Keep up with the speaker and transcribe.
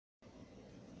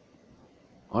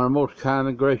Our most kind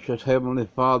and gracious Heavenly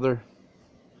Father,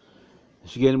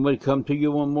 this again we come to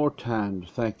you one more time to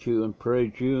thank you and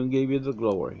praise you and give you the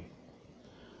glory.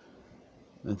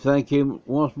 And thank you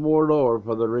once more, Lord,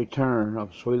 for the return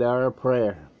of sweet hour of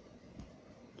prayer.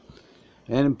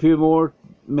 And a few more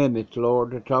minutes,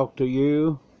 Lord, to talk to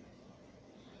you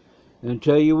and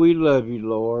tell you we love you,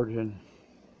 Lord, and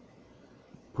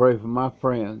pray for my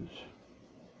friends.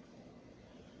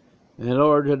 And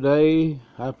Lord, today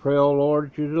I pray, oh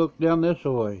Lord, that you look down this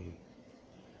way.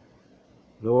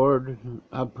 Lord,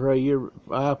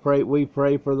 we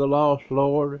pray for the lost,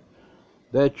 Lord,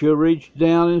 that you reach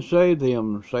down and save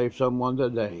them, save someone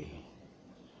today.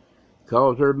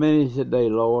 Because there are many today,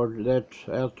 Lord, that's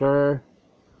out there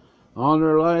on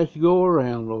their last go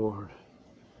around, Lord.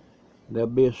 They'll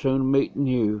be soon meeting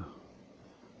you,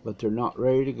 but they're not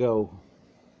ready to go.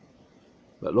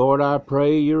 But Lord, I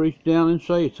pray you reach down and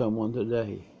save someone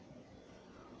today.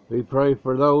 We pray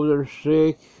for those that are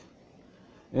sick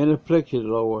and afflicted,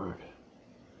 Lord,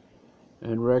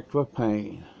 and wrecked with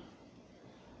pain.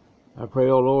 I pray,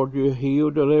 oh Lord, you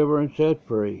heal, deliver, and set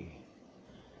free.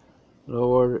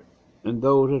 Lord, and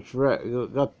those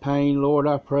that's got pain, Lord,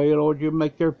 I pray, Lord, you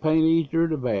make their pain easier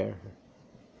to bear.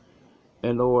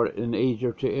 And Lord, and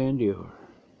easier to endure.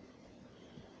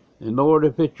 And Lord,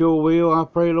 if it's your will, I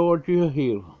pray, Lord, you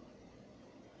heal them.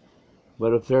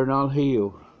 But if they're not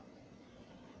healed,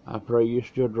 I pray you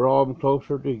still draw them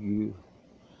closer to you.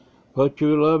 Put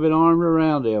your loving arms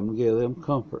around them and give them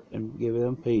comfort and give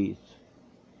them peace.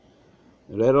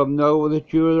 And let them know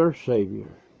that you are their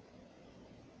Savior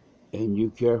and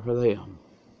you care for them.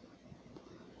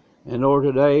 And Lord,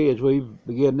 today, as we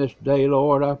begin this day,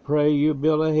 Lord, I pray you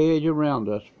build a hedge around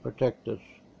us, protect us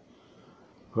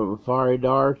from the fiery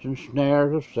darts and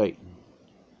snares of Satan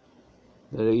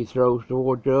that he throws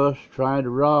towards us, trying to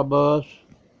rob us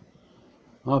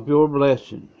of your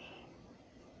blessings.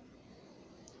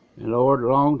 And Lord, a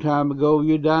long time ago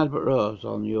you died for us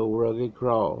on the old rugged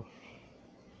cross.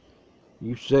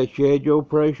 You shed your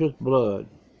precious blood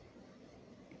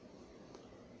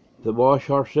to wash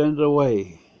our sins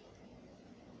away,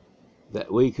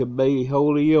 that we could be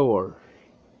wholly yours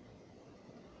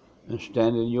and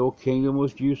stand in your kingdom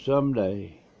with you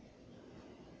someday.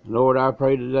 Lord, I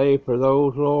pray today for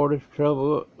those, Lord, that's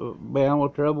bound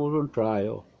with troubles and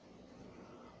trials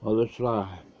of this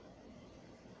life.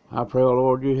 I pray, oh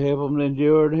Lord, you help them to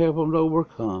endure and help them to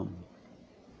overcome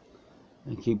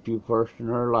and keep you first in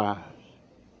their lives.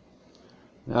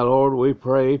 Now, Lord, we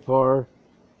pray for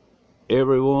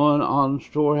everyone on the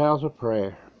Storehouse of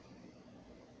Prayer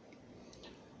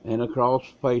and across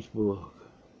Facebook,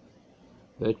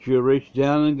 that you reach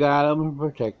down and guide them and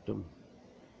protect them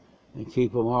and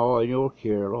keep them all in your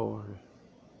care, Lord.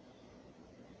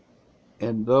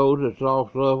 And those that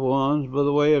lost loved ones by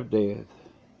the way of death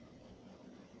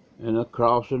and the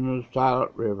crossing of the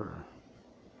silent river,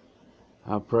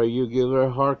 I pray you give their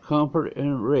heart comfort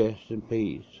and rest and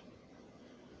peace.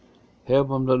 Help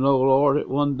them to know, Lord, that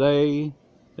one day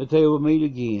that they will meet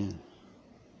again,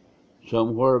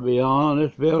 somewhere beyond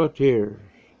this veil of tears,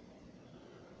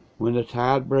 when the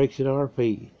tide breaks at our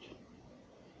feet,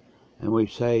 and we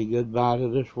say goodbye to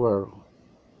this world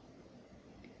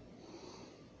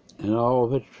and all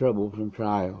of its troubles and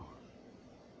trials.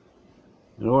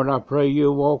 And Lord, I pray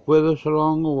you'll walk with us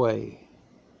along the way.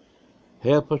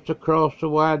 Help us to cross the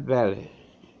wide valleys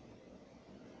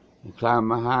and climb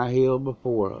the high hill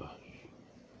before us.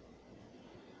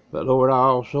 But Lord, I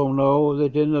also know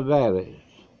that in the valleys,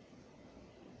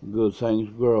 good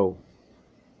things grow.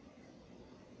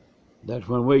 That's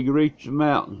when we reach the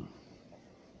mountain,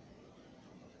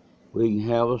 we can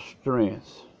have the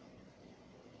strength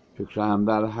to climb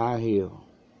that high hill.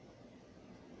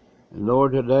 And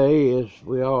Lord, today, as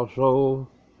we also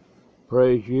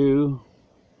praise you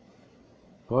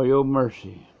for your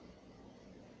mercy,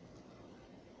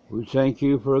 we thank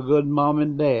you for a good mom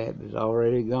and dad that's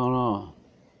already gone on,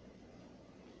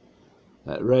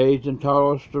 that raised and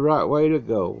taught us the right way to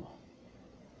go.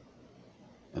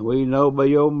 And we know by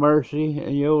your mercy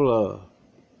and your love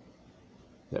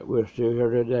that we're still here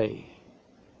today.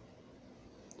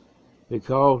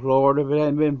 Because, Lord, if it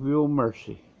hadn't been for your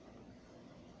mercy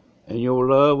and your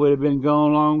love, we'd have been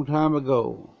gone a long time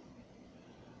ago.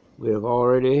 We'd have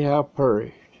already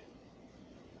perished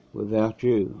without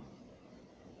you.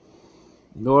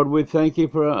 Lord, we thank you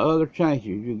for other chances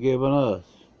you've given us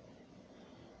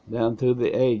down through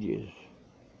the ages,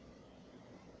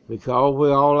 because we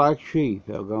all like sheep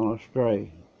have gone astray.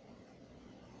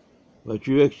 But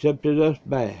you accepted us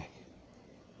back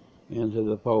into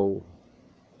the fold.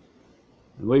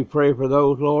 And we pray for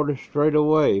those, Lord, that strayed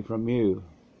away from you,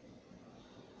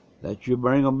 that you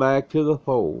bring them back to the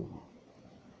fold,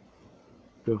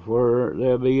 to where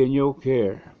they'll be in your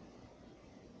care,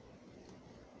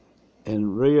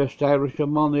 and reestablish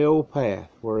them on the old path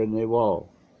wherein they walk.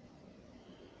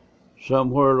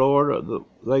 Somewhere, Lord,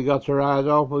 they got their eyes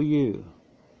off of you,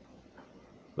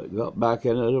 but got back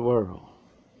into the world.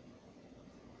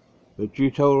 But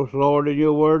you told us, Lord, in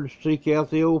your word to seek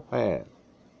out the old path,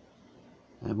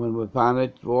 and when we find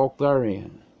it, walk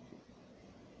therein.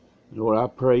 Lord, I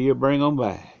pray you bring them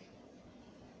back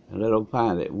and let them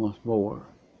find it once more.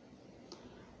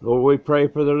 Lord, we pray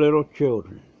for the little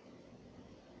children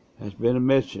that's been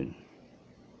missing.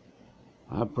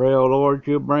 I pray, oh Lord,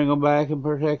 you bring them back and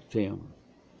protect them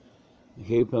and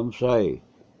keep them safe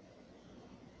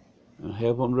and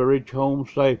help them to reach home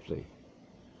safely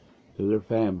to their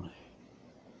family.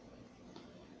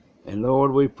 And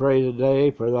Lord, we pray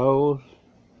today for those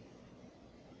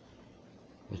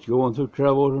that's going through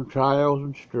troubles and trials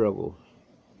and struggles,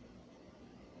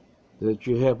 that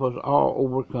you help us all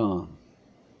overcome,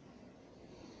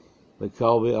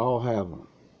 because we all have them.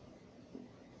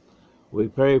 We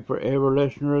pray for every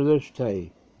listener of this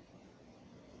tape,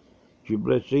 that you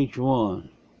bless each one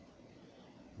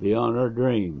beyond their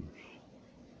dreams.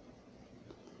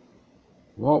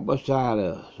 Walk beside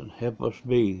us and help us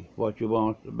be what you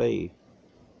want us to be.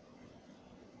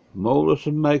 Mold us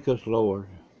and make us, Lord,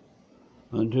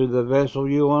 unto the vessel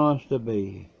you want us to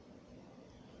be.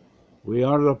 We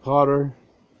are the potter,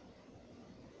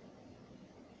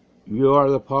 you are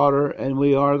the potter, and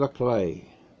we are the clay.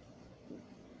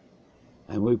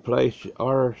 And we place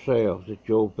ourselves at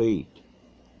your feet,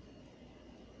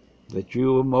 that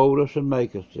you will mold us and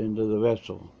make us into the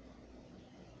vessel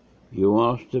you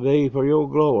want us to be for your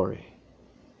glory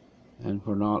and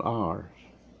for not ours.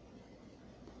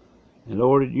 And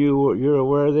Lord, you're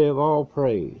worthy of all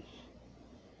praise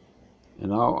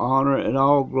and all honor and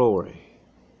all glory.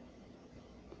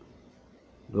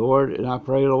 Lord, and I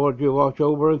pray, Lord, you watch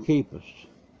over and keep us.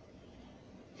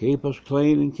 Keep us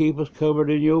clean and keep us covered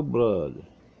in your blood.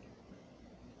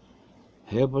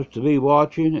 Help us to be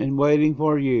watching and waiting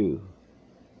for you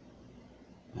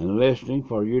and listening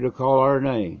for you to call our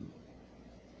name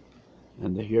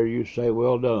and to hear you say,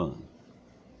 well done.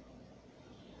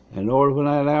 And Lord, when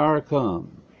that hour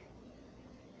comes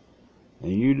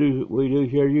and we do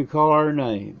hear you call our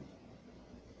name,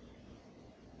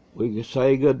 we can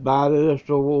say goodbye to this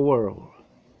old world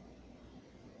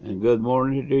and good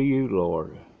morning to you,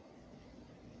 Lord,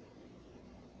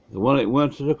 the one that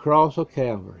went to the cross of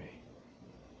Calvary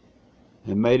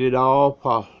and made it all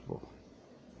possible,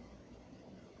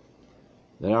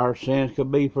 that our sins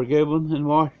could be forgiven and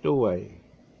washed away,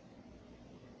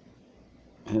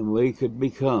 and we could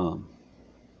become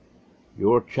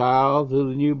your child through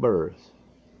the new birth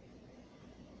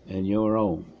and your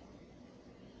own.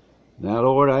 Now,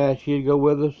 Lord, I ask you to go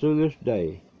with us through this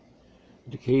day,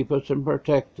 to keep us and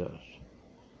protect us,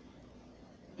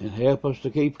 and help us to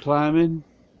keep climbing,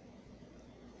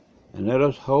 and let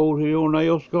us hold to your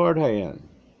nail-scarred hand,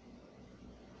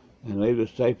 and lead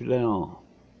us safely on.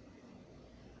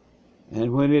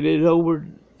 And when it is over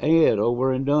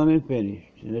and done and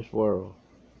finished in this world,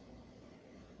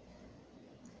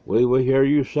 we will hear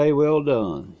you say, well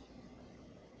done.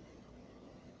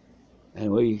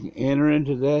 And we can enter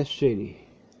into that city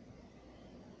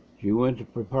you went to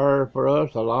prepare for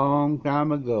us a long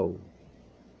time ago.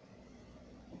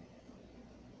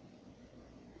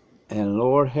 And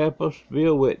Lord, help us be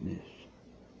a witness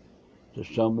to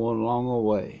someone along the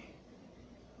way.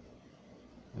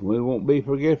 And we won't be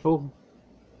forgetful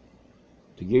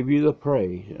to give you the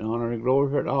praise and honor and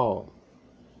glory for it all.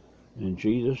 In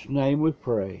Jesus' name we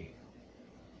pray.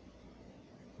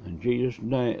 In Jesus'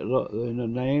 name, in the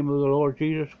name of the Lord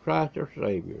Jesus Christ, our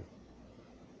Savior,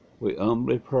 we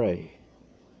humbly pray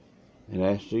and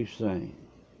ask these things.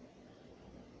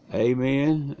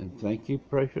 Amen, and thank you,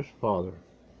 precious Father,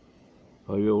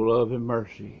 for your love and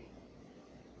mercy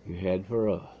you had for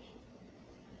us,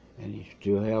 and you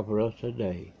still have for us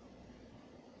today.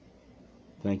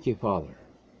 Thank you, Father,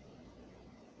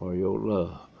 for your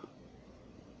love.